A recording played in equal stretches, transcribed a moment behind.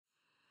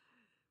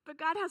but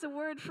God has a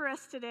word for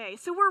us today.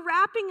 So we're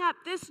wrapping up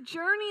this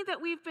journey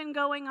that we've been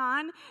going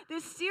on,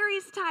 this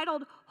series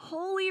titled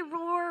Holy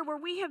Roar, where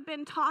we have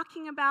been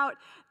talking about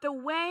the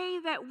way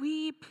that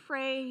we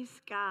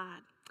praise God.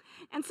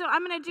 And so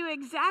I'm going to do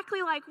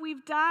exactly like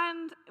we've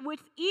done with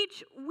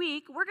each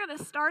week. We're going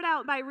to start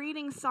out by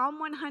reading Psalm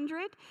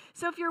 100.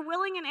 So if you're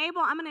willing and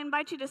able, I'm going to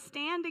invite you to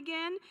stand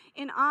again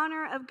in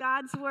honor of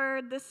God's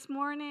word this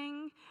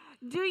morning.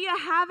 Do you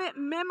have it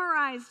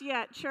memorized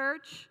yet,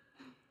 church?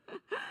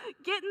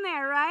 Getting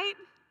there, right?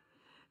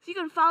 So you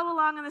can follow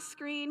along on the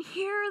screen.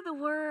 Hear the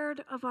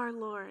word of our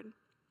Lord.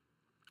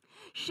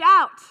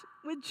 Shout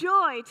with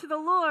joy to the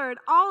Lord,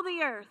 all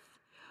the earth.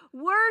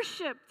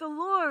 Worship the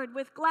Lord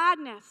with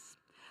gladness.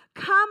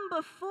 Come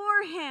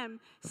before him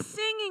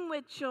singing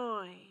with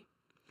joy.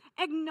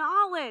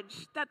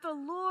 Acknowledge that the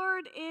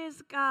Lord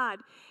is God.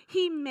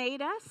 He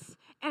made us,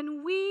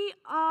 and we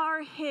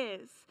are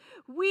his.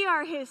 We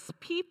are his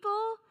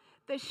people,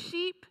 the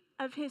sheep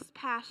of his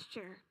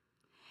pasture.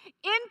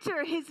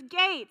 Enter his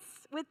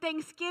gates with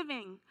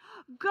thanksgiving.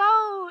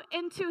 Go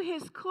into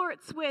his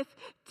courts with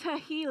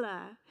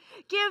Tehillah.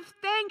 Give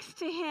thanks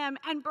to him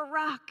and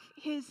Barak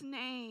his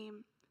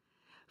name.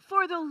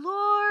 For the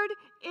Lord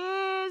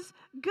is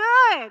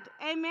good.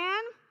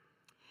 Amen.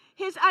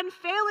 His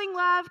unfailing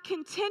love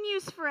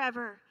continues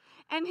forever,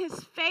 and his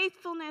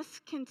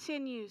faithfulness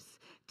continues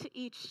to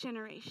each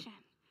generation.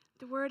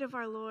 The word of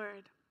our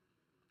Lord.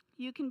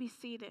 You can be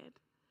seated.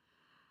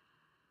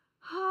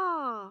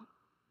 Oh,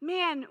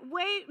 man,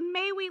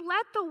 may we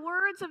let the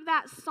words of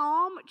that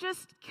psalm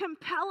just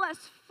compel us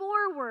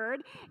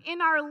forward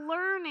in our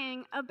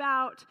learning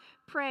about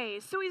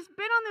praise. So we've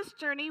been on this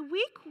journey.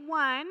 Week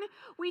 1,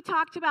 we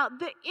talked about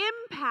the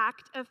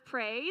impact of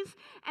praise.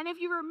 And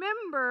if you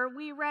remember,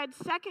 we read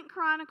 2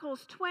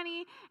 Chronicles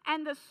 20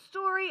 and the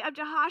story of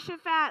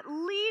Jehoshaphat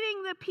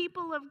leading the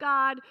people of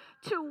God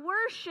to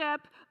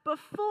worship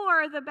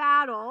before the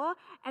battle.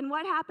 And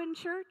what happened,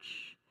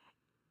 church?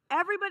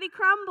 Everybody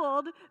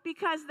crumbled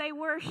because they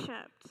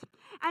worshiped.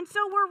 And so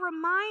we're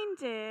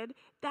reminded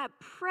that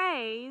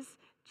praise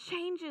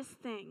changes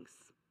things.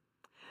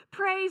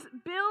 Praise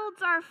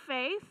builds our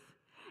faith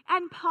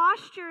and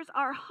postures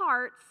our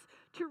hearts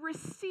to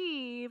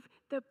receive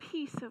the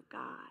peace of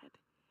God.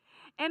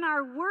 And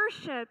our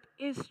worship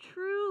is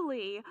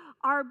truly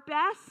our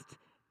best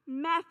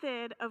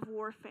method of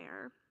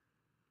warfare.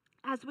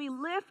 As we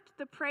lift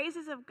the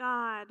praises of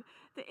God,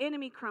 the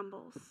enemy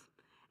crumbles.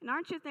 And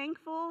aren't you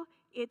thankful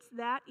it's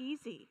that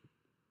easy?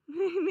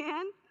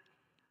 Amen.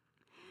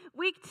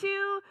 Week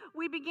 2,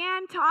 we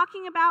began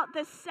talking about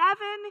the 7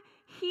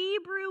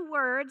 Hebrew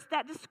words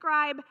that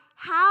describe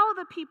how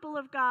the people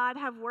of God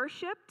have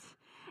worshiped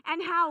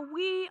and how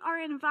we are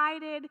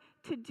invited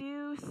to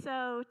do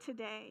so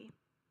today.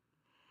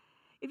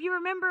 If you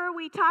remember,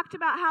 we talked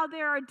about how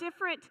there are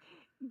different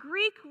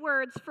Greek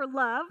words for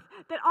love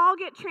that all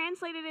get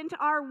translated into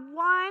our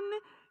one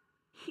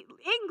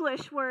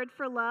English word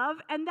for love,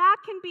 and that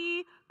can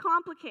be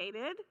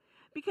complicated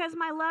because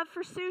my love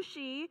for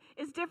sushi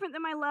is different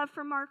than my love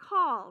for Mark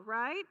Hall,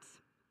 right?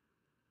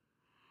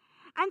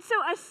 And so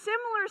a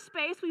similar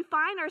space we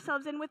find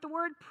ourselves in with the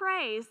word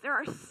praise. There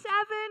are 7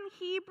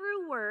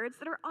 Hebrew words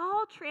that are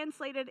all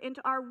translated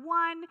into our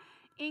one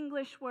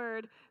English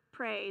word,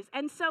 praise.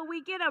 And so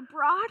we get a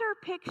broader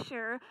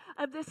picture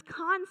of this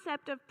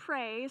concept of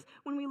praise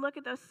when we look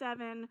at those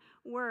 7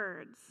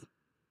 words.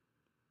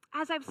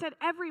 As I've said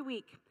every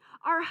week,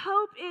 our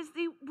hope is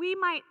that we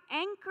might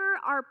anchor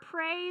our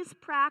praise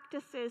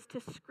practices to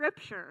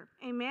Scripture,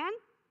 amen?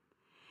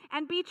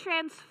 And be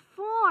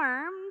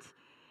transformed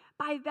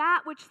by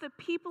that which the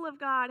people of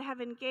God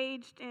have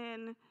engaged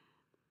in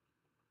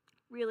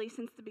really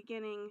since the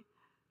beginning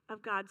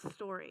of God's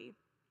story.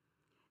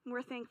 And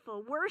we're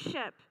thankful.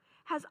 Worship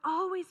has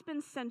always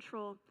been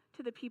central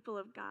to the people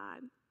of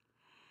God.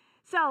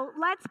 So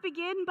let's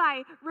begin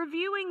by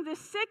reviewing the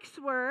 6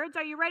 words.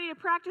 Are you ready to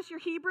practice your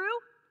Hebrew?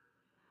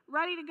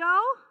 Ready to go?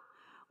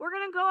 We're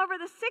going to go over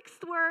the 6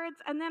 words,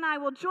 and then I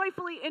will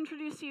joyfully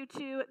introduce you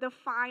to the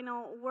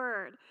final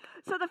word.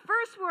 So the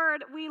first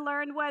word we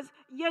learned was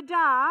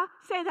yada.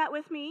 Say that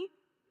with me.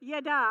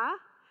 Yada.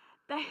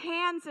 The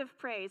hands of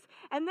praise.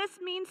 And this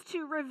means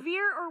to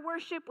revere or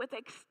worship with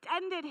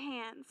extended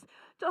hands,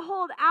 to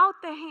hold out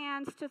the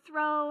hands to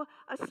throw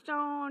a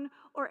stone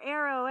or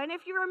arrow. And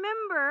if you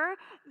remember,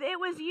 it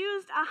was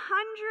used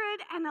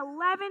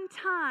 111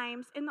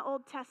 times in the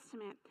Old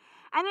Testament.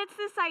 And it's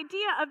this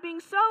idea of being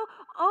so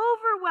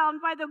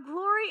overwhelmed by the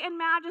glory and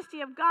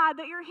majesty of God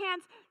that your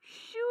hands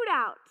shoot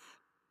out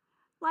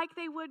like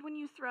they would when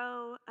you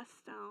throw a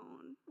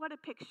stone. What a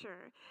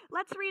picture.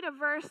 Let's read a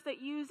verse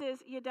that uses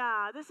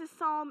yada. This is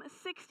Psalm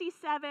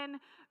 67,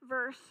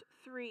 verse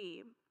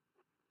 3.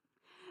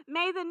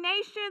 May the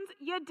nations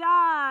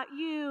yada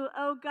you,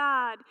 O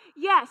God.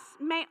 Yes,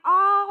 may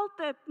all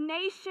the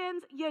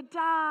nations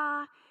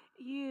yada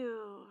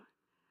you.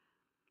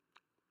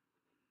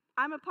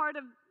 I'm a part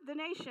of the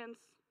nations.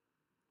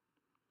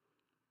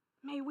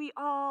 May we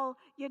all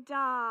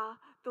yada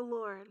the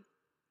Lord.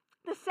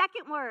 The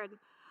second word,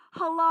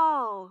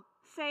 halal.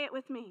 Say it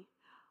with me.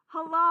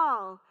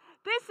 Halal.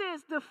 This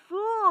is the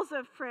fools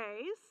of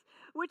praise,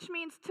 which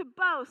means to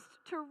boast,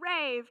 to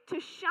rave, to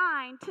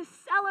shine, to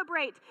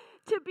celebrate,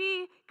 to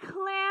be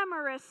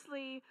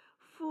clamorously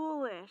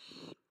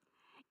foolish.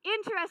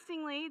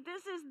 Interestingly,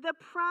 this is the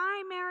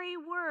primary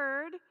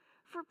word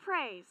for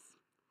praise.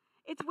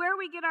 It's where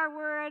we get our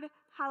word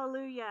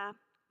hallelujah.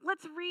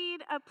 Let's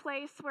read a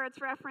place where it's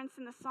referenced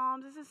in the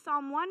Psalms. This is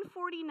Psalm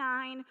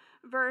 149,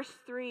 verse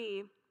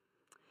 3.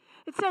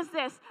 It says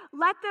this,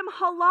 "Let them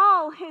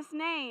halal his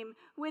name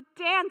with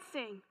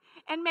dancing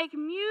and make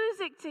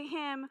music to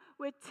him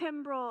with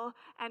timbrel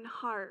and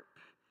harp."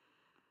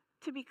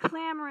 To be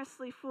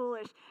clamorously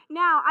foolish.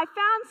 Now, I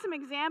found some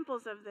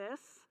examples of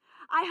this.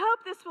 I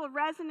hope this will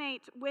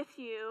resonate with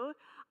you.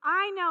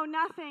 I know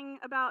nothing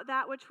about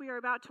that which we are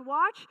about to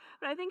watch,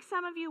 but I think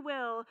some of you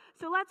will.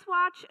 So let's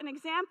watch an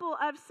example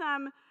of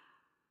some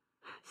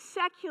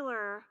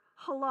secular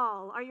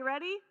halal. Are you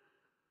ready?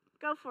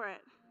 Go for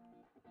it.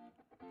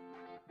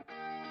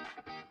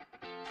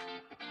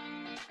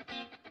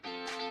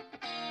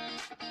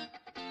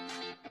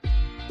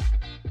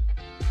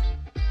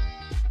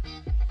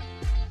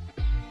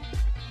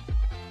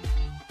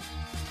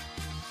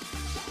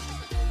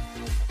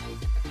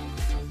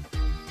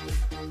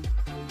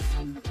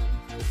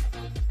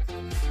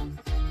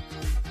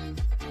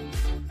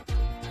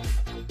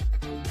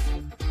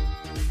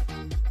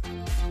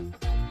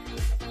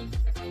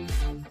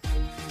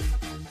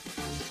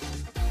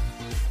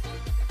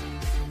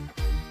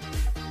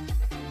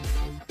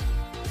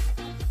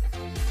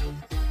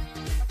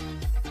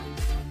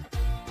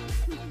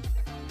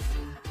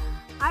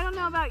 I don't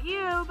know about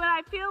you, but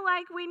I feel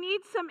like we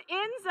need some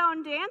end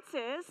zone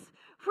dances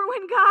for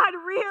when God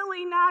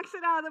really knocks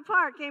it out of the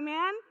park.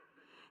 Amen?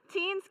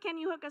 Teens, can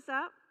you hook us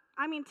up?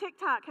 I mean,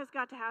 TikTok has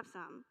got to have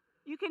some.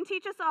 You can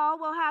teach us all.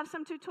 We'll have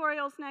some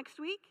tutorials next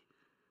week.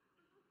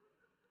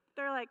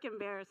 They're like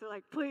embarrassed. They're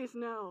like, please,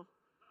 no.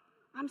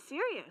 I'm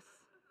serious.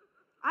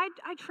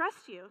 I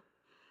trust you.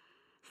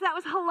 So that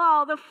was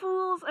halal, the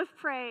fools of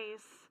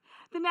praise.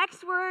 The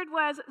next word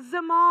was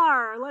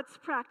zamar. Let's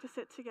practice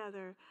it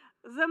together.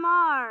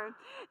 Zamar.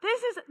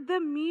 This is the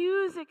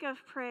music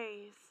of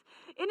praise.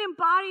 It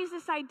embodies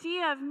this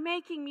idea of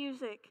making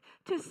music,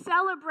 to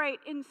celebrate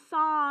in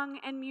song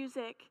and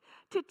music,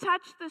 to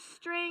touch the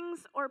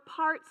strings or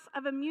parts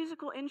of a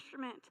musical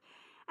instrument.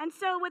 And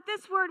so with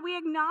this word, we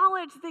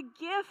acknowledge the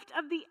gift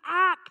of the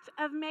act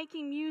of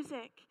making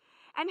music,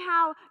 and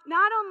how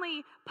not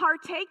only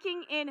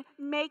partaking in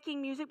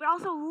making music, but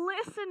also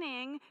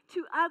listening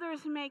to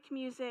others make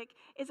music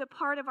is a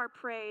part of our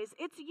praise.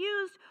 It's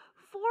used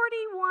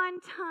 41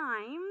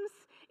 times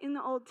in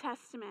the Old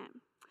Testament.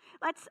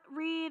 Let's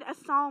read a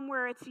psalm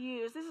where it's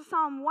used. This is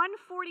Psalm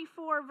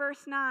 144,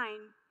 verse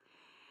 9.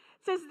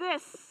 It says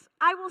this,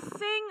 "I will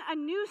sing a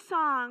new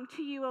song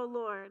to you, O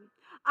Lord.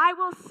 I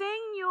will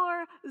sing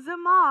your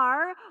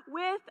zamar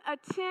with a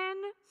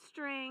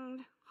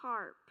 10-stringed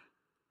harp."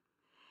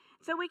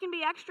 So we can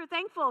be extra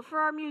thankful for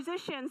our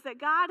musicians that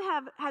God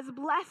has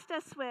blessed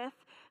us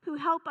with, who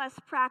help us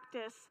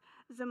practice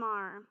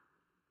zamar.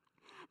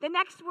 The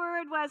next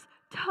word was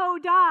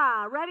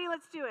todah. Ready?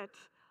 Let's do it.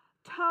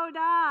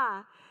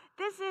 Todah.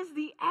 This is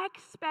the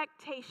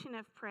expectation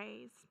of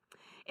praise.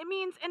 It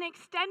means an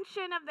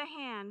extension of the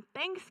hand,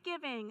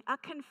 thanksgiving, a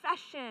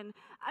confession,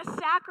 a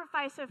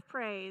sacrifice of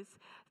praise,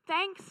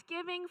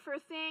 thanksgiving for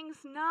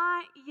things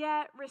not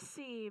yet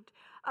received,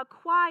 a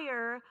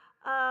choir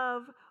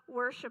of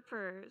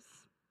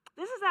worshipers.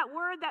 This is that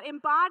word that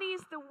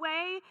embodies the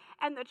way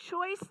and the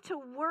choice to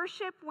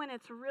worship when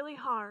it's really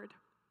hard.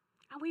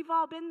 And we've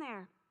all been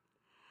there.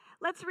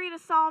 Let's read a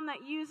psalm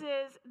that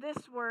uses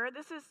this word.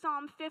 This is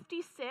Psalm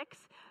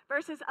 56,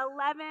 verses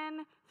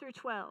 11 through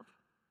 12.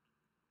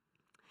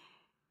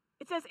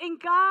 It says, "In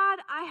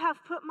God I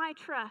have put my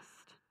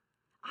trust.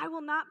 I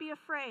will not be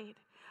afraid.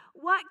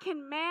 What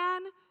can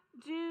man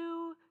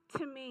do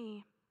to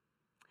me?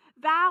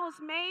 Vows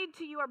made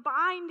to you are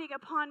binding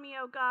upon me,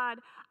 O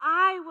God.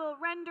 I will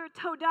render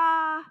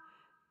todah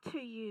to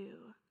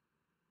you."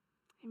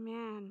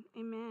 Amen.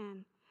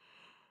 Amen.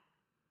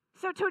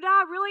 So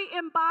todah really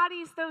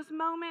embodies those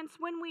moments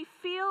when we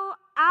feel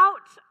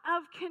out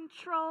of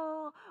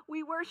control.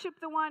 We worship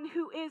the one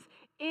who is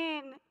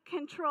in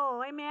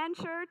control. Amen,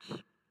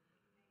 church?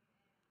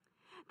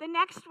 The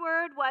next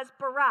word was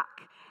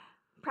barak.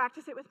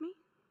 Practice it with me.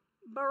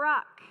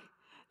 Barak.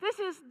 This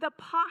is the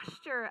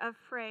posture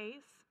of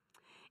praise.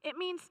 It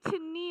means to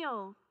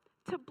kneel,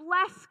 to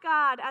bless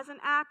God as an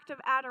act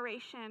of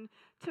adoration,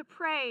 to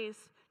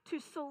praise, to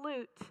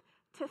salute,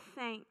 to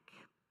thank.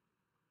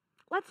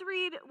 Let's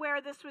read where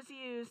this was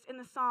used in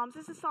the Psalms.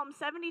 This is Psalm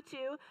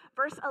 72,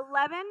 verse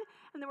 11,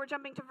 and then we're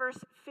jumping to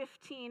verse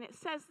 15. It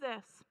says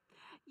this,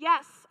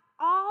 "Yes,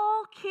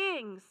 all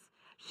kings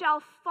shall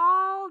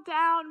fall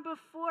down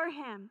before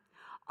him.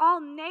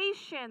 All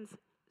nations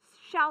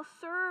shall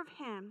serve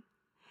him,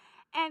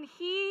 and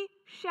he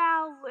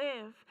shall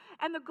live.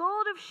 And the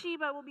gold of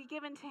Sheba will be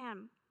given to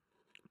him.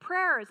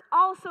 Prayers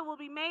also will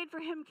be made for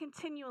him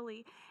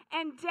continually,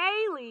 and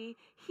daily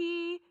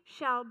he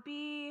shall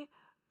be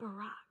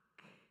barak."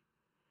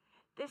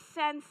 this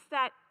sense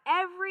that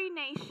every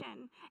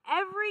nation,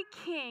 every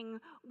king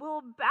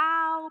will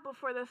bow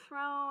before the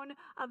throne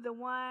of the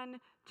one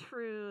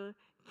true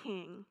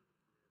King.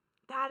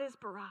 That is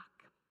Barak.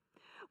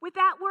 With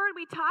that word,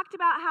 we talked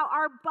about how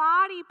our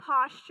body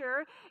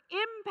posture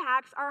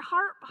impacts our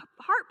heart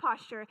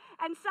posture.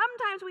 And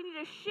sometimes we need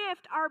to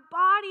shift our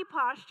body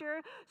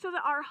posture so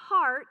that our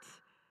heart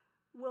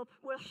will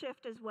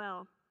shift as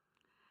well.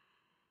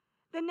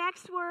 The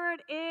next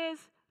word is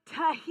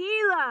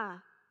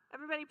Tehillah.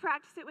 Everybody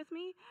practice it with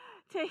me.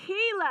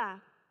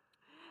 Tehillah.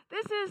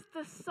 This is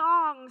the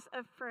songs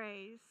of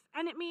praise,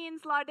 and it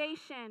means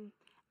laudation,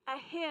 a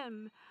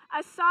hymn,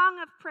 a song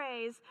of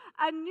praise,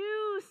 a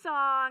new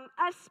song,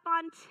 a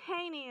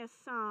spontaneous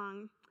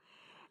song.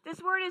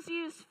 This word is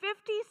used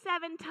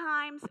 57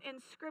 times in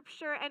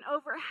Scripture, and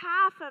over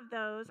half of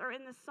those are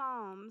in the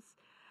Psalms.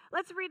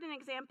 Let's read an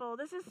example.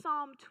 This is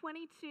Psalm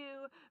 22,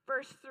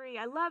 verse 3.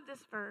 I love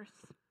this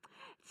verse.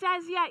 It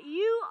says, "Yet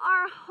you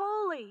are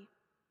holy,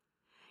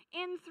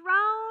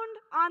 enthroned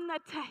on the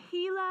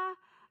Tehillah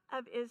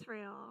of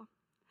Israel."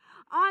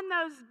 On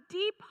those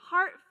deep,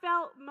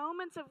 heartfelt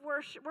moments of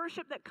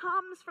worship that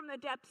comes from the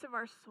depths of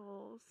our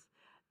souls,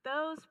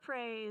 those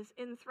praise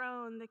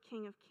enthrone the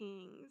King of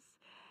Kings.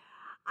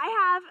 I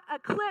have a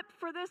clip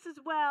for this as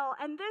well,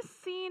 and this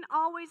scene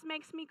always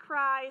makes me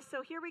cry,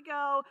 so here we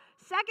go.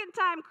 Second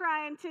time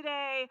crying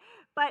today,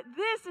 but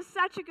this is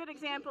such a good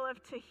example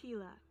of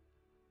Tehillah.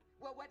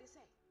 Well, what did it say?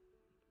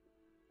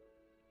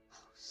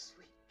 Oh,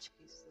 sweet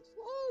Jesus.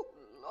 Oh,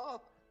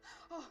 Lord.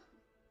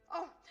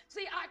 Oh,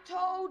 see, I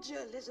told you,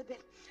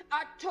 Elizabeth.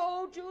 I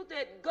told you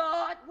that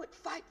God would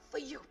fight for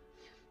you.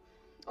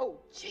 Oh,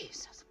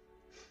 Jesus.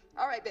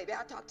 All right, baby,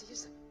 I'll talk to you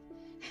soon.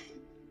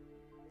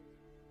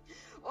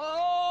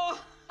 Oh,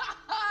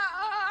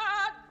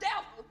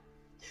 devil,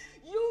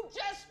 you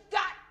just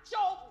got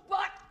your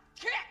butt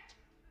kicked.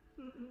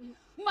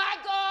 My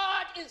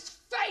God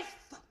is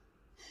faithful,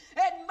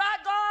 and my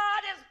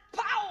God is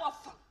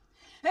powerful,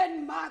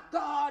 and my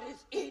God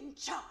is in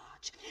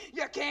charge.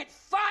 You can't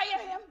fire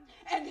him,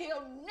 and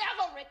he'll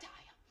never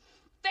retire.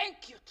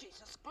 Thank you,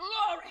 Jesus.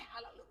 Glory,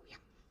 hallelujah.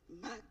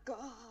 My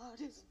God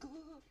is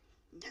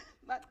good.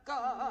 My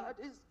God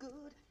is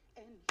good,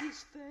 and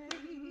he's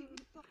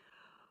faithful.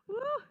 Woo.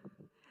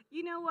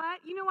 You know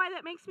what? You know why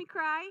that makes me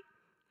cry?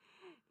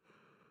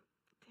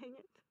 Dang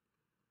it.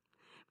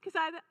 Because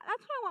that's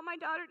what I want my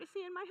daughter to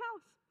see in my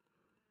house.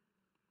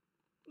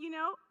 You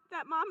know,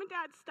 that mom and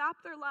dad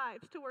stopped their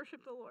lives to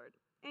worship the Lord.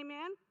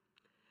 Amen?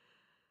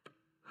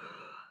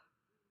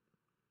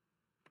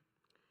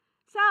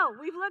 So,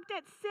 we've looked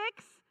at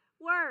 6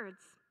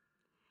 words.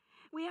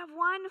 We have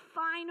one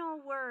final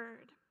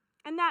word.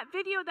 And that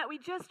video that we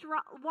just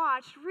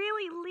watched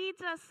really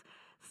leads us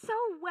so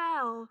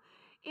well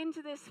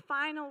into this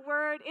final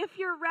word. If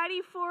you're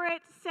ready for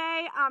it,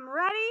 say, "I'm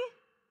ready."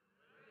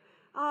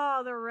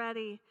 Oh, they're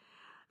ready.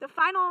 The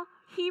final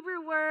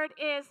Hebrew word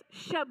is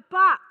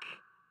Shabach.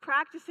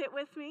 Practice it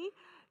with me.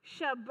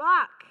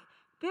 Shabach.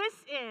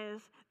 This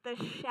is the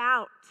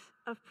shout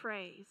of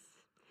praise.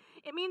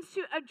 It means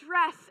to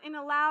address in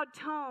a loud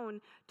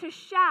tone, to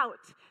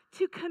shout,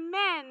 to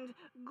commend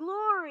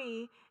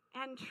glory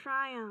and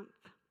triumph.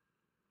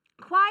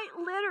 Quite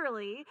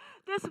literally,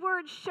 this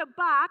word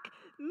Shabach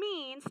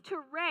means to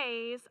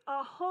raise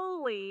a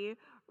holy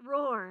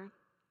roar.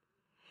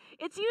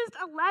 It's used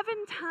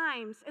 11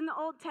 times in the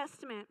Old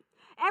Testament.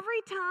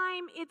 Every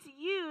time it's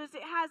used,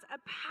 it has a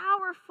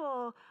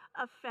powerful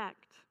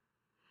effect.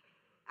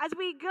 As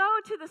we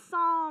go to the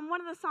psalm, one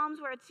of the psalms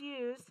where it's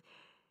used,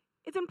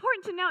 it's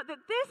important to note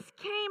that this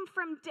came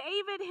from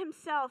David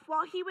himself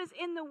while he was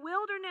in the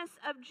wilderness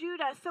of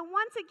Judah. So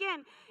once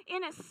again,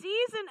 in a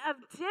season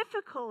of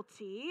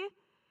difficulty,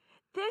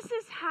 this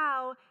is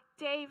how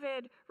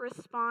David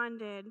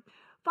responded.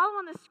 Follow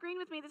on the screen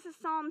with me. This is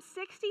Psalm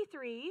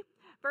 63,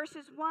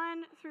 verses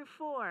 1 through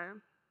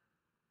 4.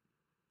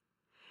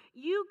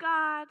 "You,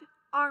 God,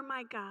 are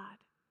my God.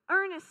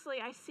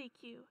 Earnestly I seek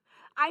you.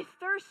 I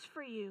thirst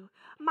for you.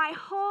 My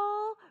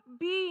whole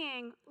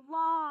being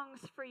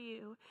longs for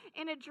you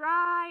in a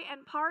dry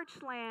and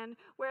parched land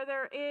where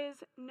there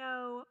is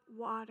no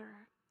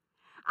water.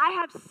 I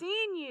have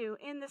seen you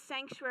in the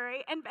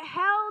sanctuary and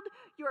beheld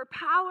your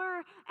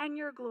power and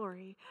your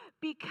glory.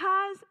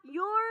 Because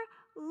your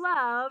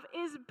love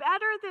is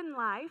better than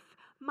life,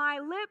 my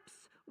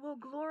lips will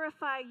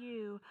glorify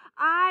you.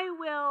 I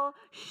will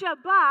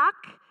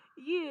Shabach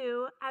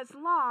you as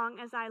long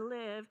as I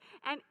live,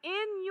 and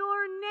in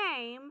your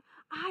name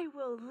I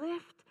will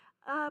lift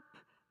up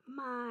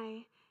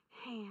my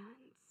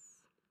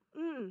hands."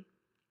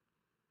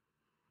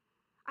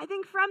 I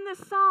think from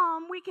this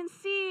psalm we can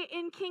see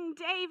in King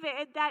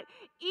David that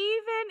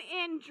even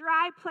in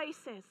dry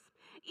places,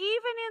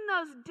 even in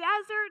those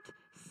desert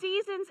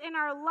seasons in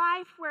our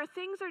life where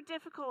things are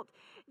difficult,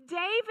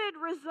 David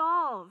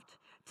resolved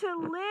to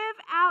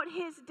live out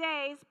his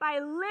days by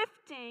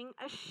lifting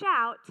a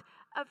shout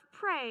of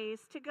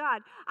praise to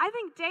God. I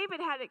think David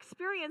had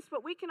experienced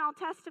what we can all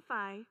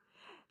testify,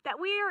 that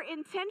we are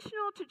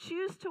intentional to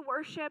choose to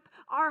worship,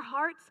 our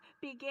hearts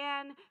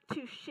began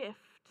to shift.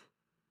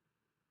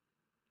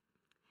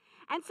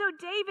 And so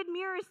David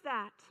mirrors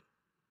that.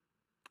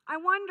 I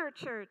wonder,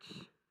 church,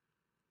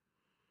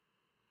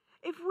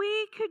 if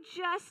we could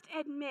just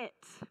admit,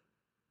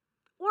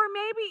 or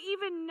maybe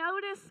even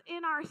notice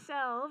in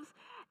ourselves,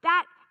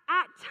 that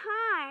at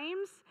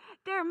times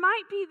there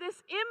might be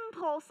this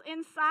impulse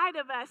inside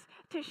of us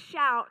to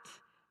shout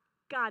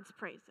God's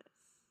praises.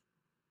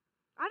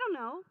 I don't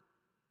know.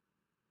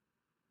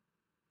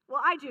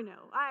 Well, I do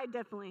know. I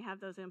definitely have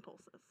those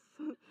impulses.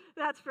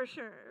 That's for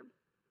sure.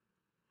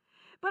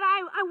 But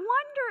I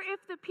wonder if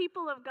the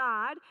people of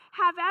God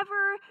have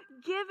ever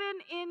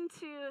given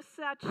into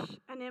such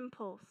an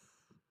impulse.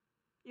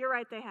 You're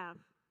right, they have.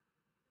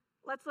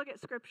 Let's look at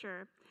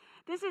Scripture.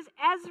 This is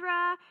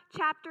Ezra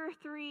chapter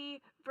 3,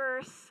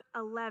 verse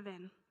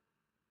 11.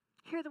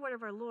 Hear the word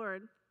of our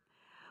Lord.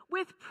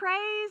 With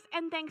praise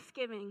and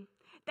thanksgiving,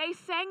 they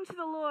sang to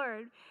the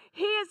Lord.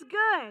 He is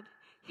good.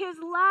 His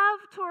love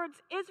towards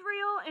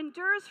Israel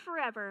endures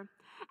forever.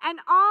 And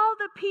all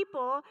the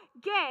people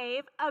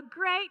gave a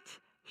great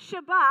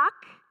Shabach,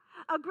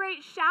 a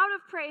great shout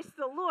of praise to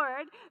the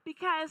Lord,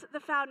 because the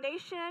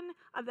foundation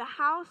of the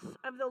house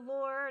of the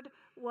Lord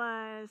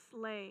was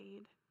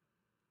laid.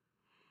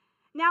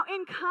 Now,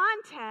 in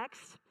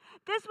context,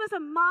 this was a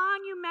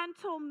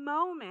monumental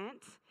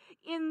moment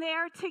in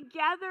their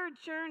together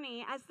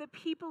journey as the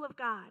people of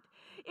God.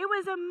 It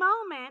was a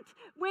moment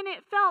when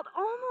it felt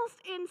almost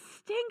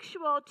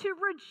instinctual to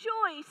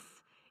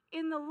rejoice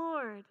in the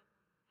Lord.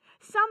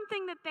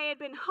 Something that they had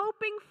been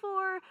hoping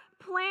for,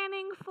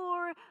 planning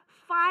for,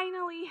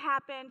 finally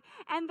happened,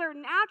 and their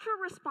natural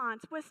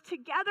response was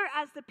together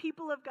as the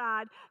people of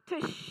God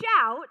to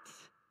shout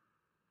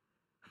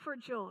for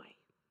joy.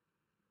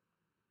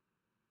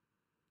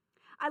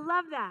 I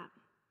love that.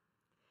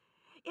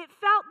 It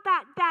felt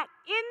that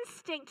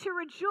instinct to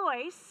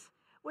rejoice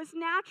was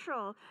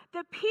natural.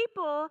 The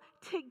people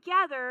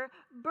together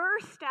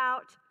burst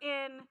out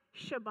in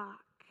Shabach.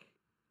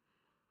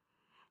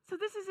 So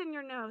this is in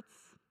your notes.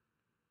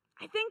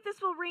 I think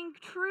this will ring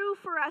true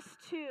for us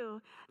too,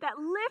 that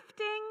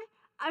lifting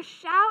a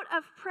shout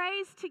of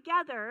praise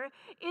together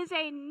is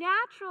a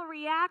natural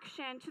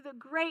reaction to the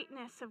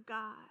greatness of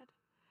God.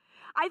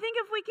 I think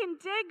if we can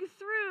dig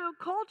through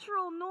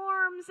cultural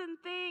norms and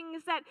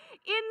things, that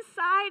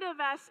inside of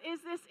us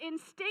is this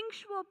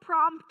instinctual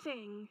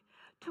prompting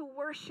to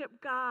worship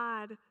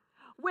God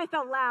with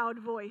a loud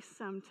voice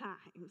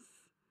sometimes,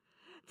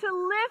 to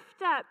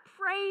lift up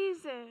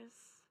praises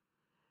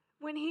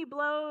when He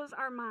blows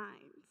our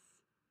minds,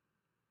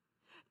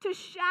 to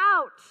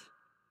shout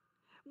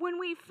when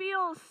we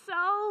feel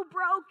so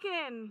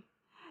broken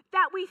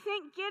that we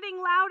think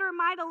getting louder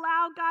might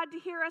allow God to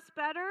hear us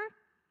better.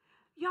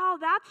 Y'all,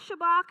 that's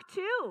Shabach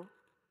too.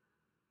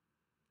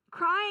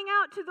 Crying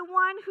out to the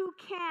one who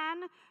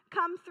can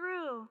come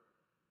through.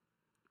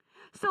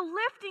 So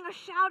lifting a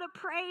shout of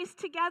praise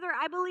together,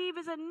 I believe,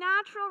 is a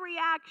natural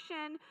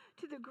reaction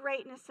to the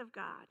greatness of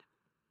God.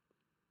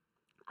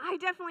 I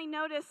definitely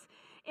notice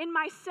in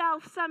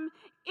myself some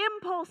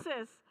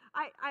impulses.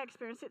 I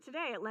experienced it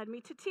today. It led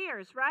me to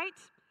tears, right?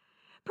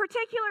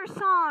 Particular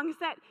songs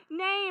that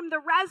name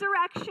the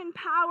resurrection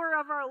power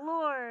of our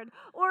Lord,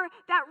 or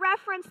that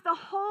reference the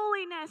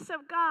holiness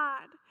of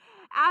God.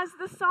 As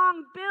the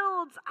song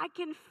builds, I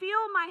can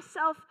feel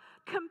myself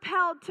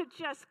compelled to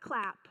just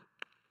clap,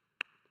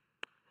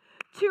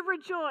 to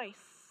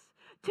rejoice,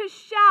 to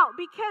shout,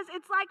 because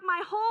it's like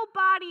my whole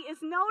body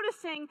is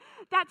noticing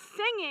that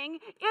singing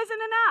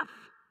isn't enough,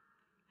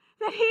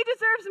 that He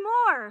deserves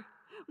more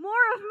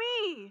of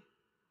me.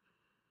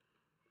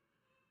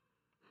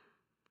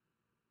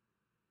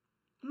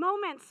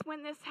 Moments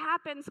when this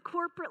happens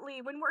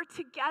corporately, when we're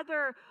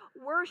together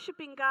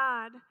worshiping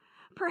God,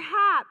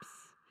 perhaps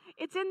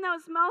it's in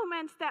those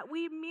moments that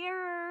we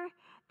mirror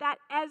that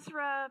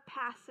Ezra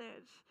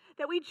passage,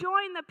 that we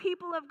join the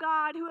people of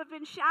God who have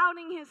been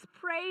shouting His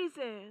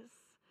praises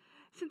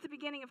since the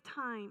beginning of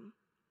time.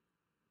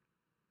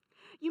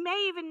 You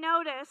may even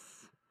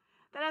notice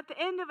that at the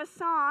end of a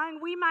song,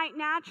 we might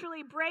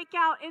naturally break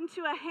out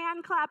into a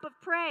hand clap of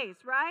praise,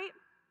 right?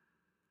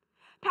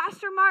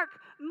 Pastor Mark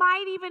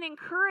might even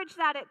encourage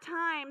that at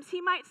times. He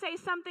might say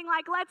something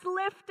like, let's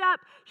lift up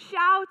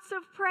shouts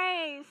of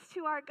praise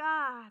to our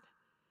God.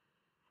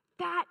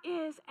 That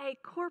is a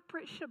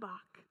corporate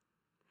Shabach.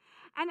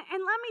 And let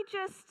me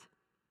just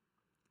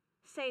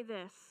say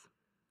this.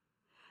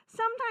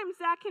 Sometimes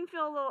that can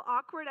feel a little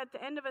awkward at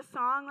the end of a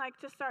song, like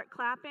to start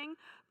clapping.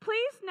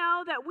 Please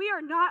know that we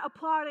are not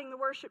applauding the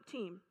worship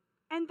team.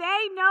 And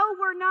they know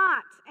we're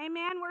not.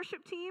 Amen,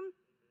 worship team?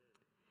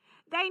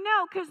 They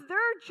know, because they're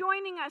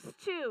joining us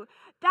too.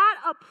 That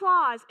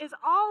applause is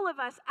all of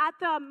us at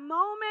the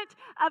moment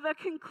of a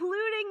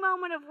concluding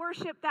moment of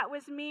worship that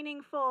was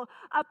meaningful,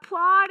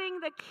 applauding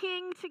the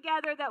King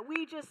together that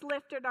we just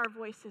lifted our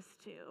voices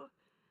to.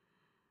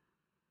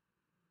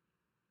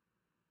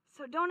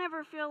 So don't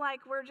ever feel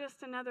like we're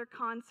just another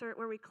concert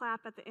where we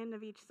clap at the end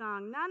of each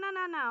song.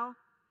 No.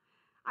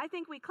 I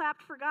think we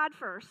clapped for God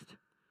first.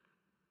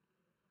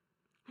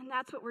 And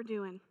that's what we're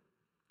doing.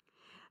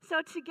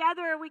 So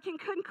together we can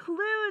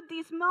conclude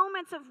these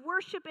moments of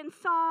worship and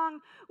song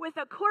with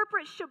a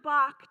corporate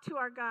Shabbat to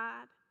our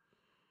God.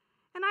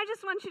 And I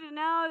just want you to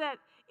know that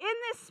in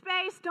this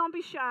space, don't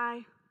be shy.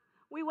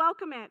 We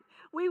welcome it.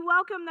 We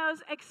welcome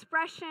those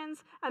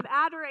expressions of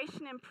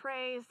adoration and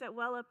praise that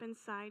well up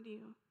inside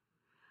you.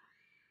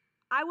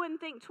 I wouldn't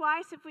think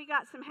twice if we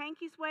got some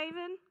hankies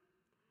waving.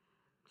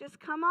 Just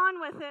come on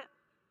with it.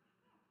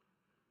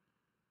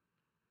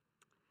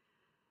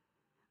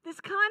 This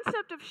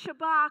concept of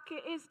Shabbat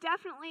is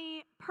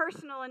definitely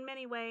personal in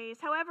many ways.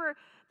 However,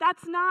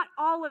 that's not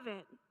all of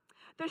it.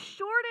 The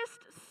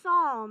shortest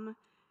psalm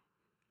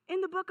in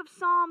the book of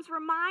Psalms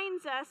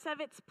reminds us of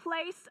its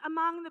place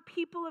among the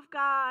people of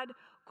God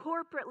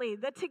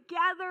corporately, the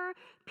together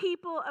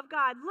people of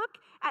God. Look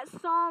at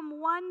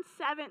Psalm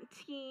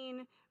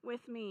 117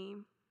 with me.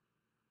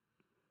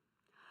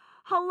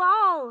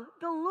 Halal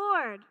the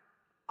Lord,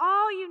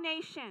 all you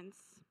nations.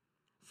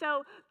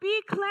 So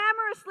be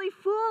clamorously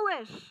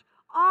foolish,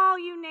 all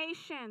you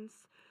nations.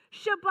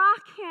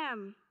 Shabach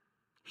him.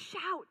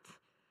 Shout,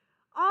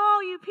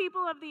 all you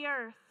people of the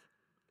earth.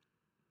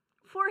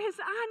 For his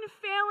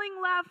unfailing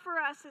love for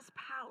us is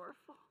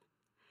powerful.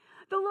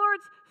 The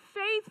Lord's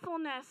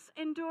faithfulness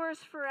endures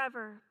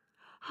forever.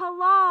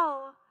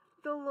 Halal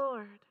the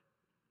Lord.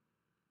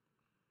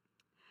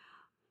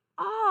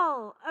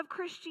 All of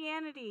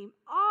Christianity,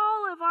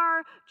 all of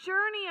our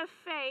journey of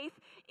faith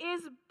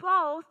is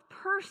both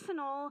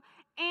personal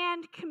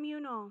and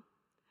communal.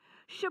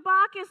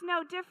 Shabbat is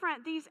no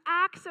different. These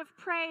acts of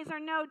praise are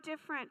no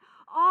different.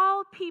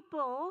 All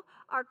people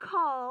are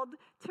called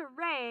to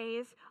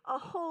raise a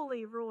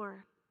holy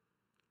roar.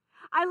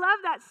 I love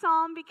that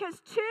psalm because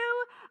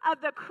two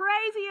of the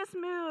craziest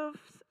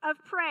moves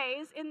of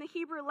praise in the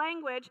Hebrew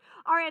language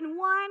are in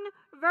one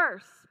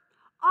verse.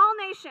 All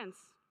nations,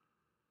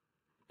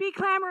 be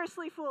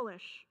clamorously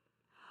foolish.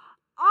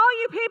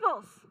 All you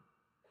peoples,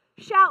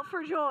 shout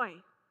for joy.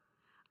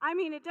 I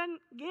mean, it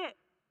doesn't get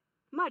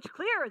much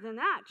clearer than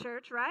that,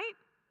 church, right?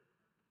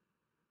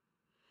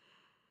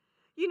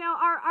 You know,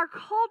 our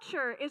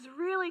culture is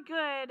really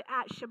good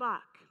at Shabbat.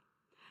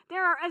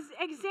 There are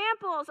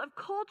examples of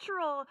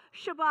cultural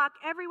Shabbat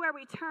everywhere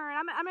we turn.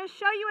 I'm going to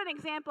show you an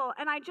example,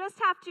 and I just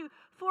have to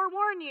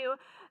forewarn you,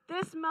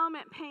 this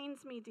moment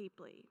pains me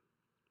deeply.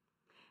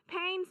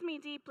 Pains me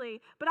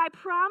deeply, but I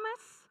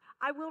promise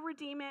I will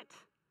redeem it.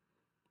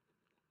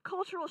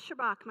 Cultural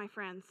Shabbat, my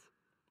friends.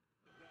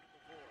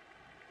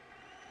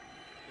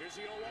 Here's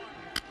the 0-1.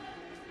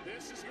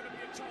 This is going to be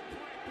a tough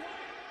play.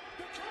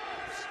 The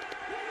Cubs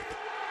lead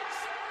the World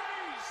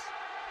Series.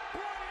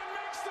 Brian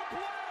makes the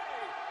play.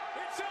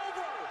 It's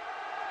over.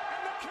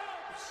 And the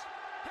Cubs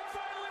have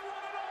finally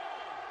won it all.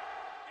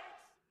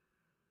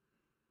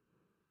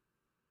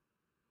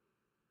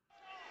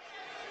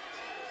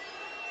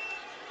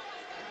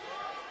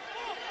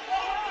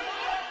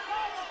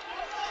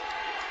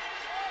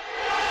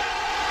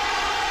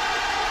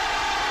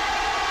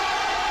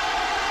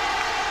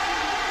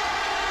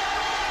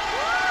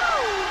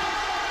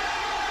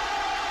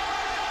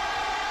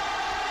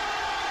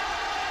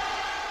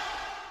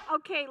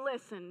 Okay,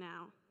 listen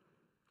now.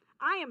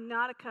 I am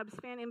not a Cubs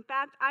fan. In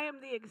fact, I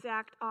am the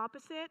exact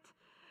opposite.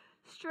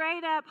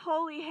 Straight up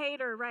holy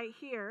hater right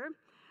here.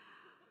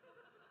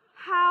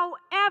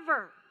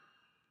 However,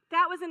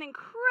 that was an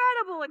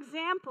incredible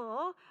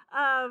example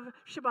of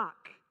Shabbat.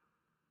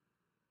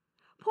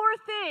 Poor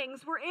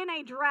things were in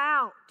a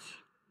drought.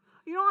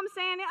 You know what I'm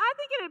saying? I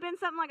think it had been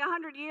something like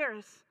 100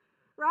 years,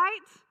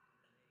 right?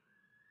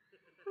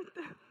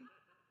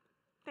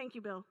 Thank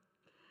you, Bill.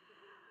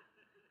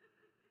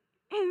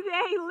 And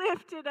they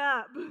lifted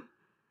up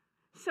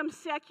some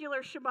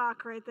secular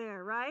Shabbat right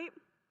there, right?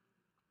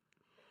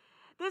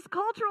 This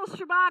cultural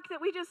Shabbat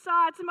that we just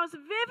saw, it's the most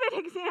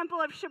vivid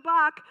example of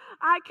Shabbat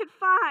I could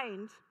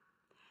find.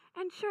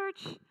 And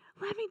church,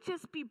 let me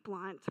just be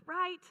blunt,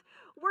 right?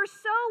 We're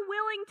so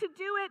willing to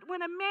do it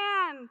when a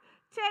man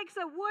takes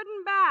a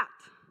wooden bat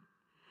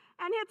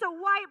and hits a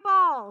white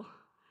ball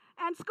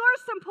and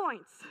scores some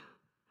points.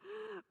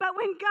 But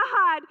when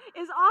God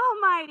is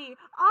almighty,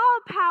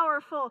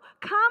 all-powerful,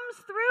 comes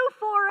through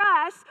for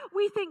us,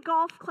 we think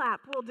golf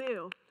clap will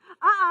do.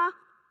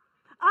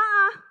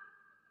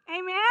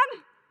 Amen?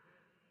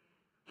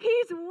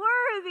 He's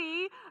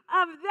worthy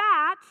of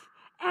that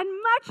and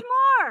much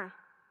more.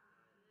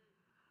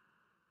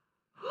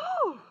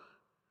 Whew.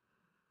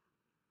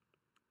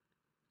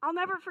 I'll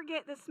never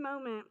forget this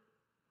moment,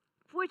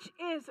 which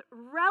is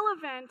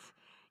relevant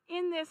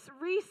in this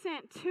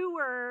recent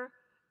tour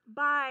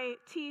by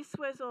T.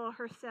 Swizzle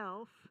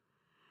herself.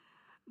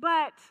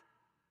 But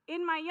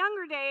in my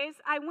younger days,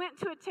 I went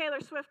to a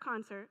Taylor Swift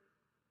concert.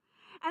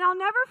 And I'll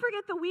never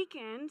forget the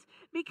weekend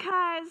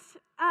because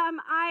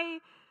I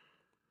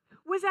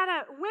was at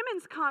a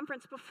women's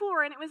conference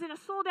before, and it was in a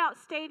sold-out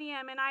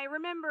stadium, and I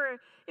remember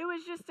it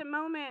was just a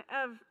moment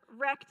of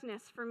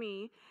wreckedness for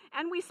me.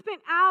 And we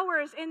spent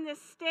hours in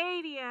this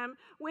stadium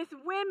with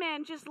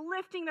women just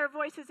lifting their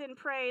voices in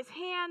praise,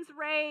 hands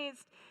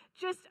raised,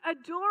 just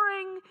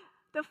adoring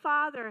the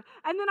Father.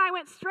 And then I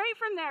went straight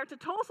from there to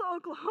Tulsa,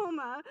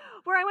 Oklahoma,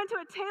 where I went to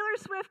a Taylor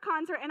Swift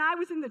concert, and I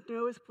was in the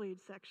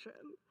nosebleed section.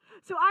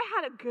 So I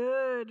had a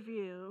good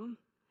view.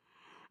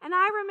 And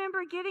I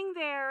remember getting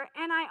there,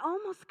 and I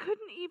almost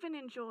couldn't even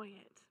enjoy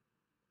it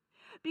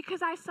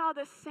because I saw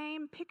the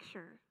same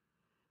picture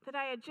that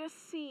I had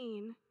just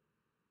seen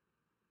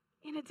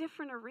in a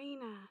different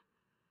arena,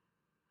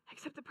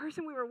 except the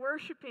person we were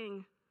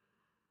worshiping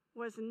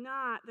was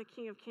not the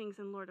King of Kings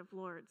and Lord of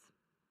Lords.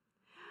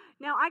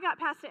 Now, I got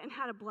past it and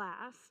had a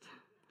blast,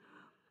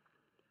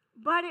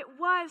 but it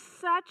was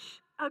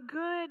such a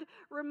good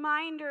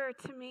reminder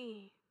to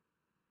me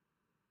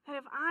that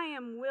if I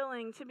am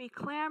willing to be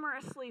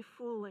clamorously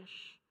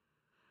foolish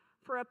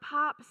for a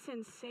pop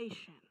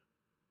sensation,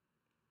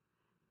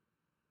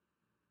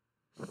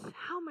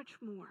 how much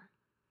more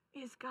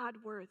is God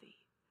worthy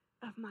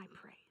of my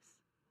praise?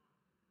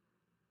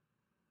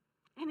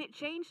 And it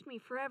changed me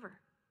forever.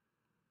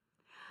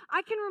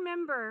 I can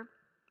remember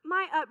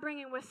my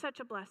upbringing was such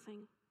a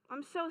blessing.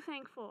 I'm so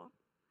thankful.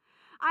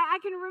 I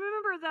can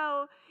remember,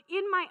 though,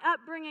 in my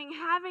upbringing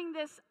having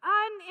this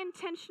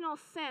unintentional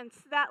sense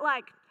that,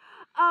 like,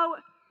 oh,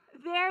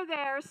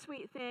 there,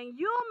 sweet thing,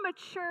 you'll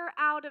mature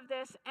out of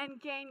this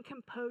and gain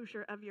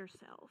composure of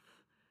yourself.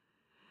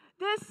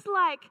 This,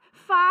 like,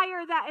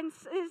 fire that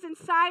is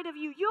inside of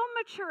you, you'll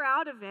mature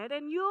out of it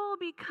and you'll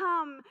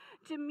become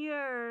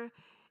demure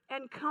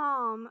and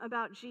calm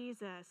about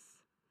Jesus.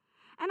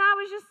 And I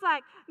was just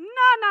like, no.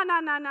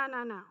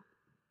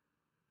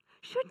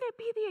 Shouldn't it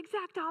be the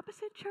exact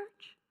opposite,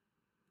 church?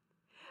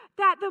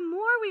 That the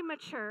more we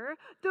mature,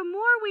 the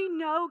more we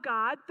know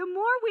God, the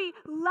more we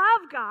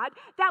love God,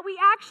 that we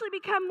actually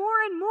become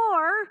more and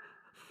more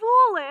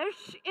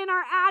foolish in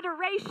our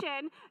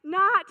adoration,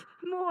 not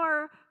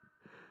more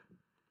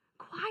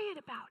quiet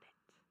about it.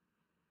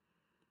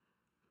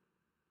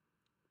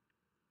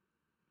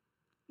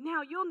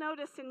 Now, you'll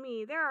notice in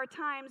me, there are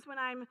times when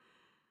I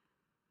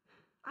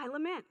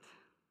lament,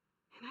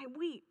 and I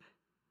weep,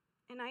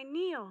 and I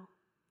kneel,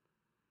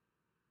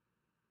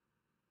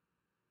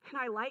 and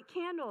I light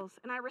candles,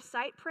 and I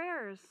recite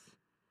prayers.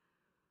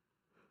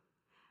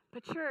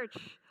 But church,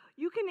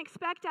 you can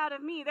expect out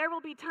of me, there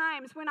will be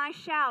times when I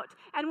shout,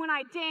 and when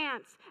I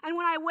dance, and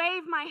when I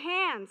wave my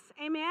hands.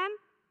 Amen?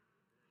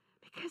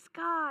 Because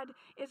God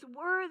is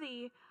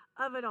worthy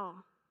of it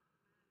all.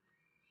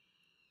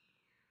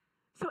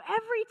 So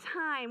every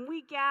time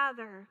we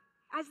gather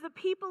as the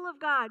people of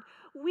God,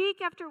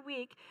 week after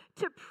week,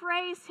 to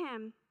praise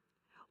Him,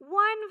 one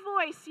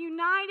voice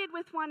united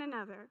with one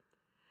another,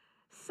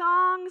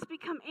 songs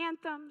become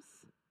anthems.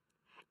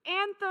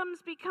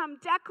 Anthems become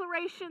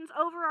declarations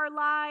over our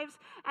lives,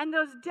 and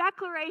those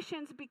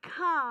declarations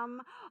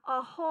become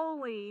a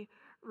holy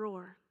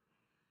roar.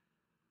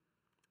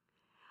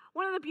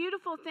 One of the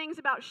beautiful things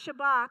about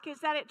Shabbat is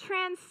that it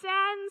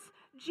transcends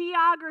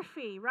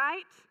geography,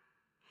 right?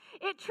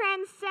 It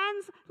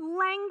transcends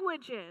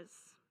languages.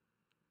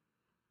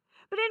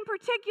 But in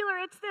particular,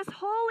 it's this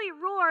holy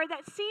roar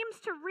that seems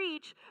to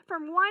reach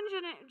from one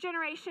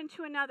generation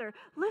to another.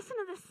 Listen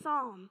to this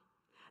psalm.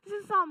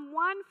 This is Psalm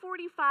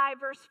 145,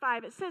 verse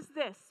 5. It says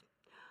this: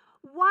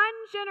 one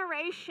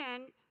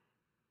generation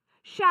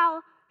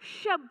shall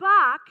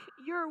shabak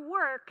your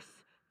works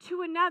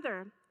to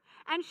another,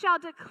 and shall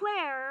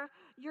declare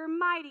your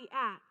mighty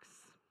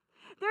acts.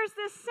 There's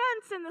this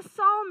sense in the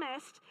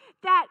psalmist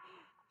that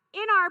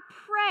in our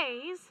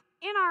praise,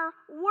 in our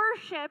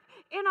worship,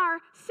 in our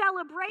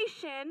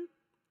celebration,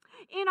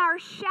 in our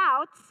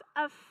shouts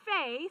of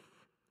faith,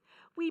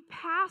 we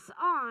pass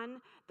on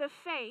the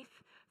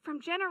faith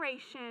from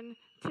generation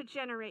to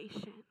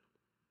generation.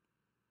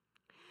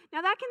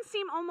 Now that can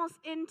seem almost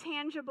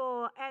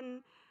intangible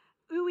and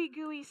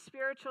ooey-gooey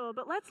spiritual,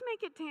 but let's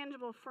make it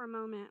tangible for a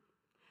moment.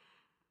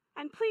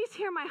 And please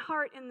hear my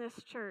heart in this,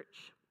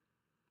 church.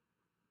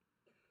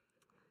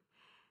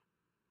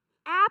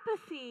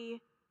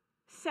 Apathy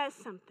says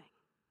something.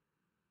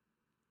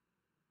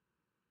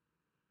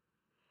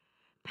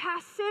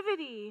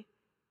 Passivity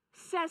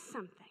says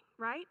something,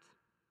 right?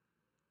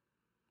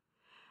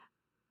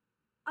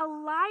 A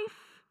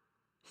life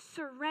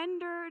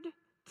surrendered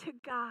to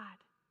God,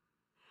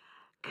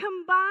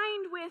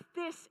 combined with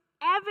this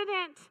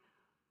evident,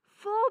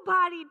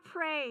 full-bodied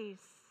praise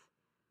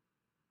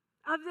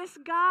of this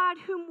God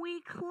whom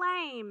we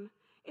claim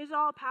is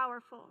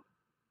all-powerful,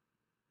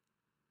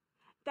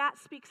 that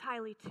speaks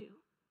highly too.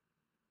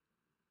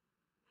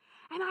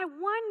 And I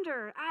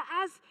wonder,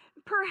 as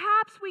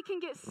perhaps we can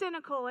get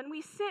cynical and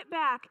we sit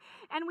back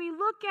and we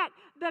look at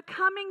the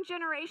coming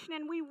generation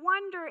and we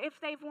wonder if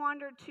they've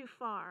wandered too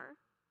far.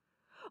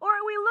 Or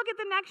we look at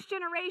the next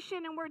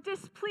generation and we're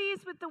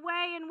displeased with the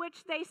way in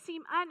which they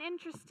seem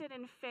uninterested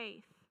in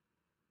faith.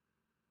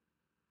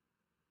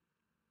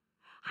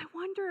 I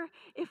wonder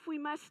if we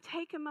must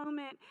take a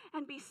moment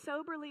and be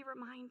soberly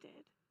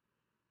reminded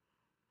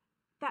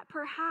that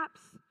perhaps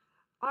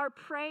our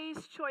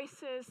praise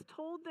choices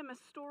told them a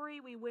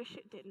story we wish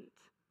it didn't.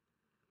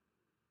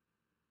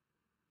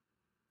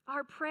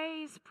 Our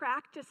praise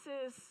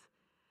practices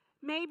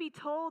maybe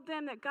told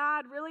them that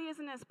God really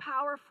isn't as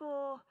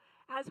powerful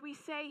as we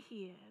say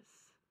he is.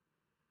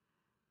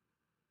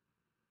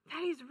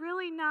 That he's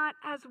really not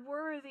as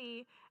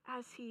worthy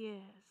as he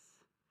is.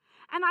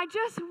 And I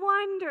just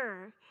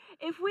wonder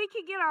if we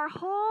could get our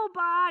whole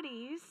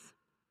bodies,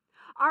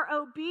 our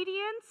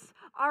obedience,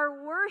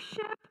 our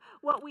worship,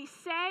 what we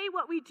say,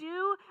 what we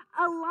do,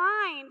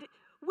 aligned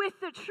with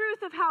the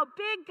truth of how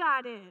big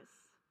God is,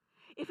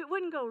 if it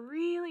wouldn't go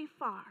really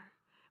far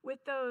with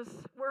those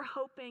we're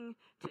hoping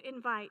to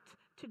invite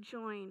to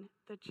join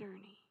the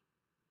journey.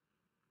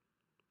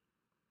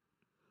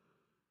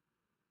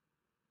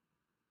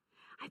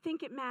 I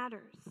think it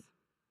matters.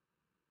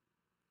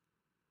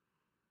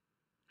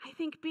 I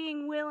think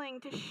being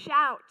willing to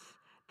shout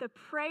the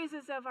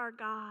praises of our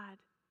God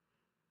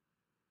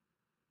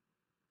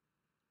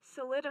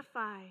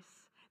solidifies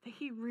that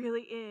he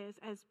really is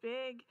as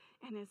big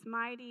and as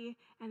mighty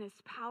and as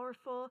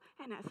powerful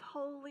and as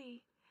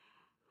holy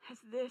as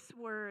this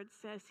word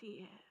says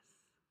he is.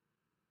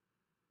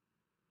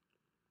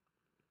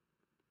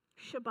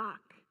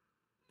 Shabach,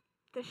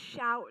 the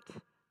shout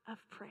of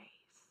praise.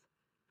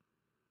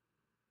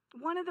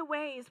 One of the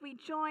ways we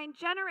join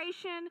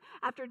generation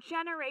after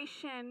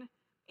generation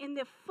in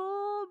the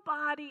full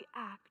body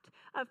act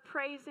of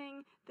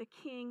praising the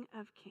King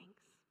of Kings.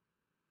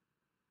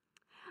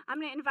 I'm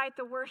going to invite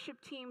the worship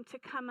team to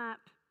come up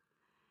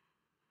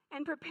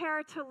and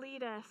prepare to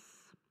lead us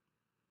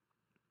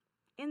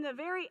in the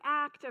very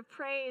act of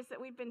praise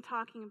that we've been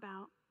talking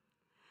about.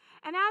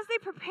 And as they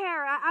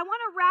prepare, I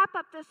want to wrap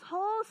up this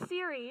whole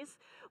series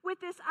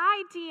with this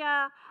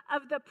idea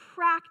of the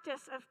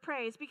practice of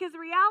praise. Because the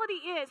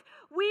reality is,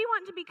 we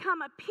want to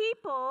become a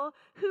people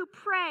who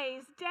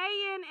praise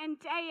day in and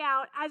day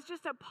out as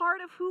just a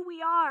part of who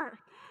we are.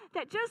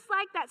 That just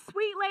like that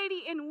sweet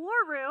lady in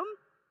War Room,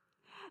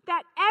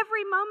 that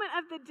every moment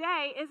of the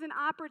day is an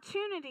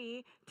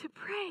opportunity to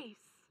praise.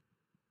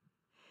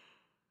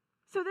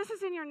 So this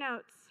is in your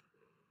notes.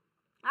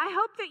 I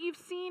hope that you've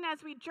seen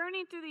as we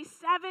journey through these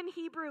 7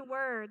 Hebrew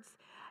words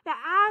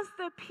that as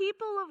the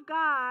people of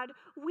God,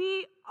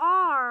 we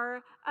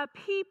are a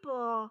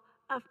people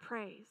of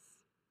praise.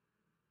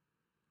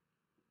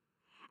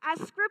 As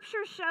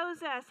Scripture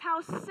shows us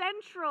how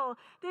central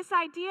this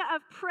idea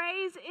of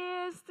praise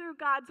is through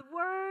God's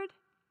Word,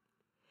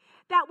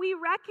 that we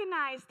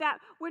recognize that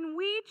when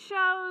we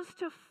chose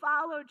to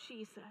follow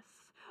Jesus,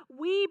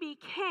 we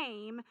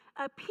became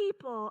a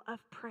people of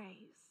praise.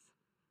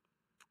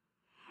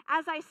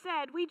 As I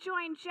said, we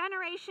join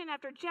generation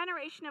after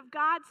generation of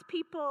God's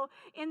people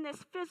in this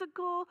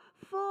physical,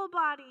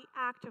 full-body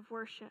act of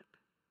worship.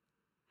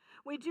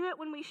 We do it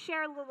when we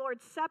share the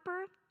Lord's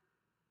Supper.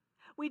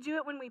 We do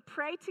it when we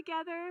pray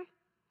together.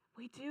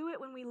 We do it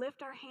when we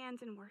lift our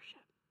hands in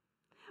worship,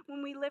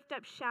 when we lift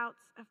up shouts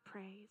of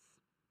praise.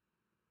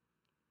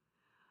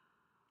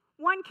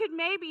 One could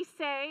maybe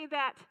say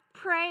that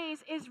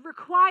praise is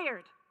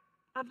required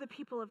of the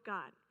people of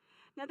God.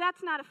 Now,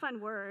 that's not a fun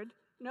word.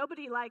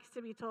 Nobody likes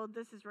to be told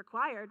this is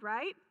required,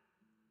 right?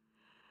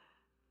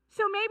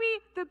 So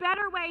maybe the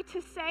better way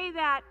to say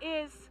that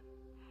is,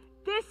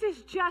 this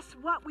is just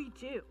what we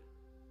do.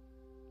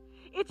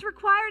 It's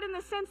required in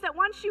the sense that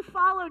once you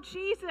follow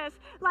Jesus,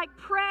 like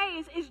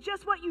praise is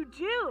just what you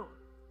do.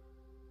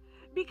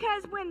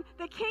 Because when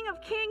the King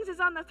of Kings is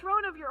on the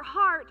throne of your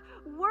heart,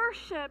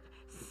 worship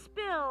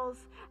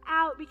spills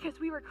out because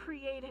we were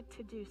created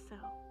to do so.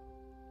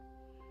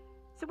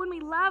 So when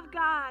we love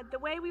God the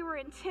way we were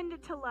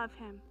intended to love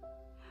him,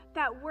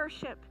 that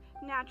worship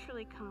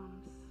naturally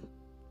comes.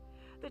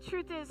 The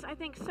truth is, I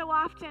think so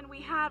often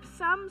we have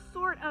some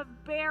sort of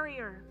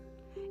barrier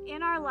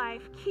in our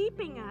life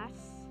keeping us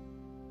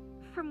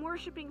from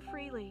worshiping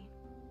freely.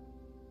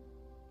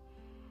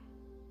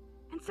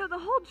 And so the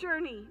whole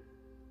journey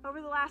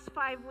over the last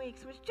 5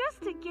 weeks was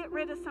just to get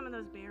rid of some of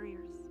those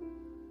barriers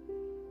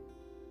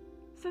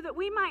so that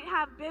we might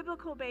have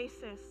biblical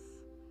basis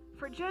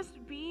for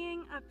just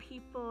being a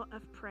people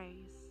of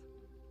praise.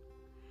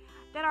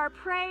 That our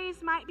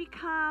praise might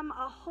become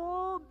a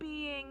whole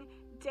being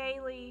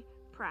daily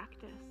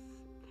practice.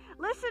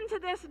 Listen to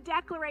this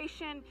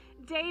declaration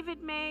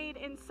David made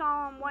in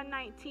Psalm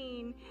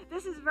 119.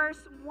 This is verse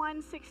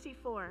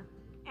 164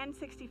 and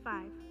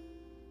 65.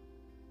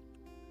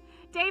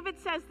 David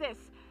says this,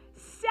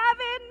 7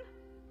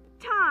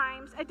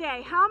 times a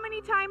day. How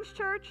many times,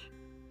 church?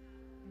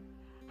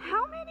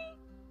 How many?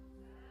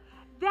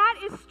 That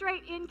is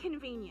straight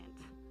inconvenient,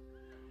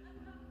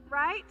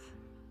 right?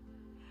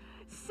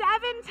 7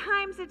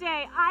 times a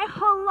day, I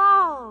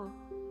halal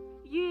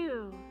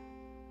you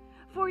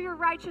for your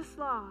righteous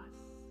laws.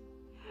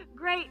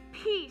 Great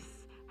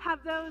peace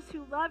have those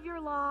who love your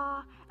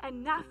law,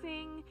 and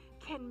nothing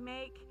can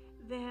make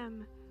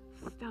them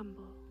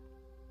stumble.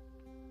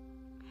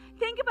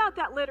 Think about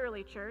that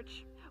literally,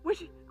 church,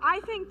 which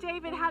I think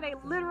David had a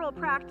literal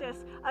practice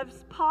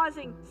of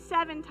pausing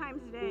 7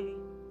 times a day.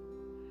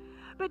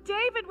 But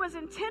David was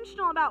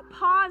intentional about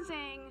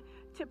pausing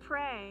to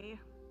pray,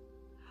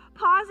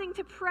 pausing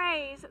to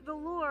praise the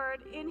Lord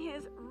in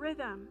his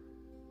rhythm.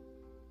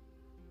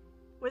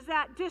 Was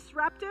that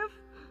disruptive?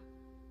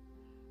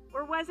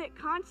 Or was it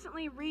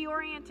constantly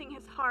reorienting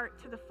his heart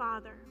to the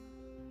Father?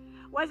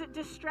 Was it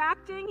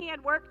distracting? He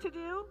had work to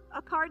do,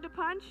 a card to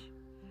punch?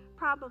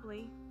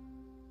 Probably.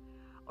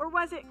 Or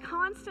was it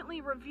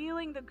constantly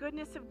revealing the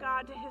goodness of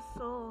God to his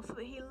soul so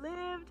that he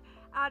lived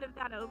out of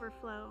that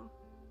overflow?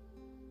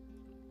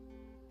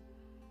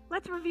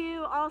 Let's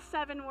review all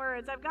 7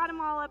 words. I've got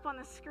them all up on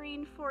the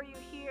screen for you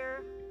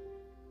here.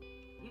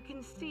 You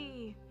can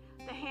see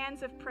the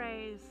hands of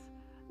praise,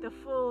 the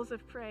fools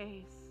of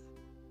praise,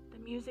 the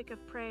music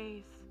of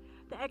praise,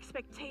 the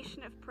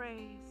expectation of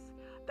praise,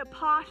 the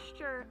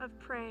posture of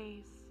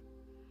praise,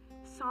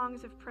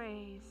 songs of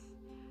praise,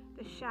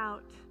 the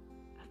shout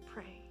of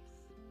praise.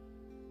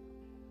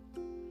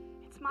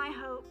 It's my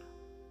hope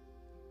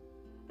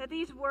that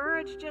these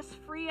words just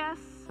free us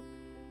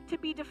to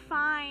be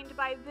defined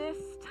by this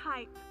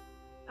type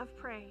of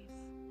praise.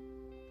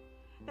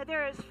 That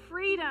there is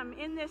freedom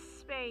in this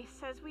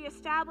space as we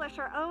establish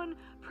our own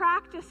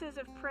practices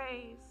of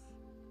praise.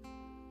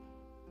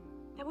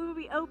 That we will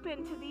be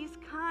open to these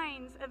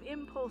kinds of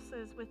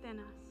impulses within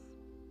us.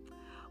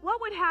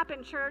 What would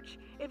happen, church,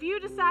 if you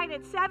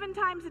decided 7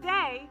 times a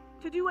day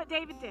to do what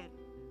David did?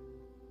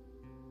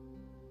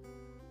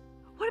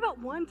 What about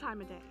 1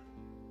 time a day?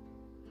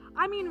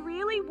 I mean,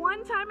 really,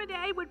 1 time a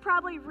day would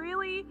probably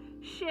really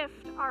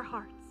shift our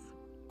hearts.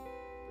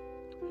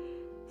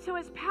 So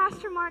as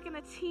Pastor Mark and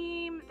the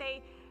team,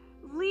 they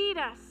lead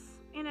us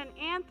in an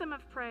anthem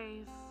of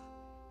praise,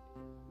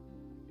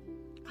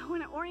 I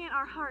want to orient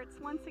our hearts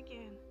once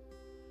again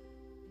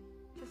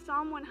to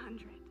Psalm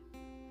 100.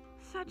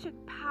 Such a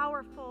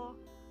powerful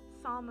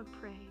psalm of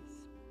praise.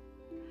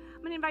 I'm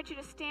going to invite you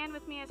to stand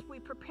with me as we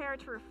prepare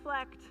to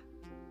reflect.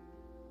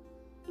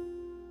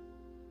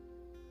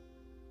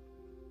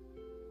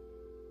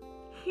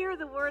 Hear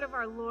the word of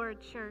our Lord,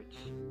 church.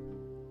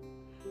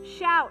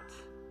 Shout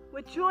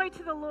with joy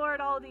to the Lord,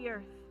 all the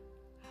earth.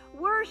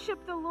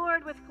 Worship the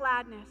Lord with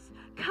gladness.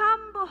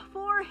 Come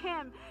before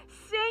him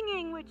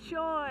singing with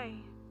joy.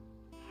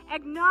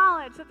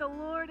 Acknowledge that the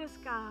Lord is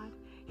God.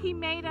 He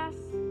made us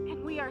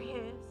and we are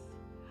his.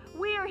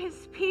 We are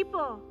his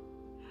people,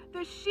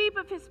 the sheep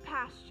of his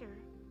pasture.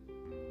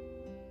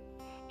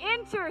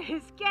 Enter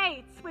his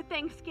gates with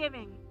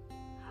thanksgiving.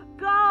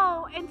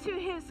 Go into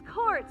his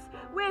courts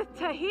with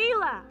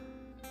Tehillah.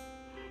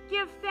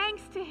 Give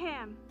thanks to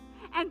him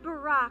and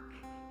Barak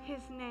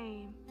his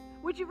name.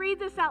 Would you read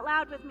this out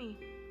loud with me?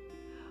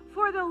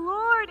 For the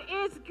Lord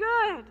is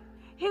good.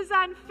 His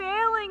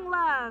unfailing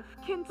love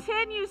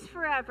continues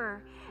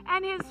forever,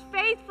 and his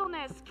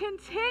faithfulness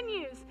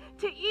continues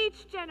to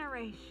each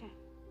generation.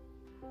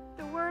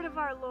 The word of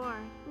our Lord.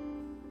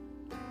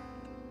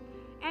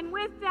 And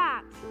with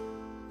that,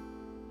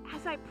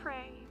 as I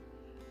pray,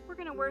 we're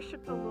going to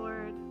worship the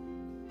Lord.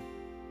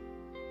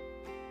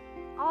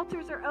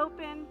 Altars are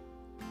open.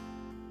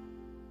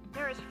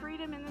 There is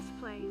freedom in this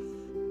place.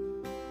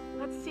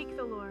 Let's seek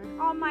the Lord.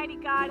 Almighty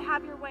God,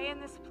 have your way in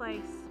this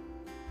place.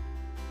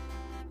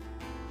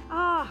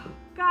 Oh,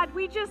 God,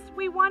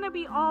 we want to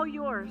be all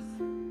yours.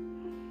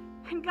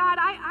 And God,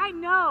 I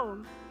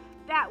know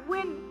that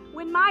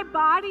when my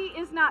body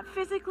is not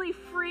physically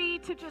free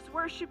to just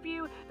worship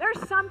you, there's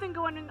something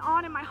going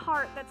on in my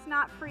heart that's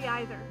not free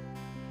either.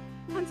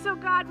 And so,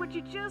 God, would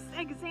you just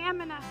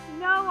examine us,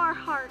 know our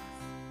hearts,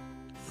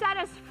 set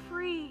us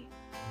free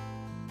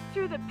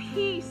through the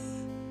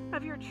peace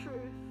of your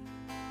truth.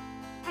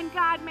 And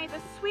God, may the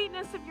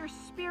sweetness of your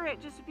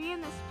Spirit just be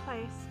in this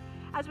place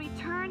as we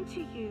turn to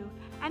you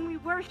and we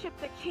worship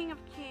the King of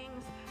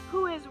Kings,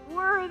 who is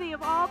worthy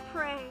of all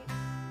praise.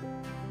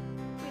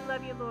 We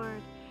love you,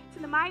 Lord. It's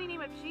in the mighty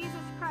name of Jesus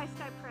Christ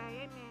I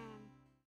pray. Amen.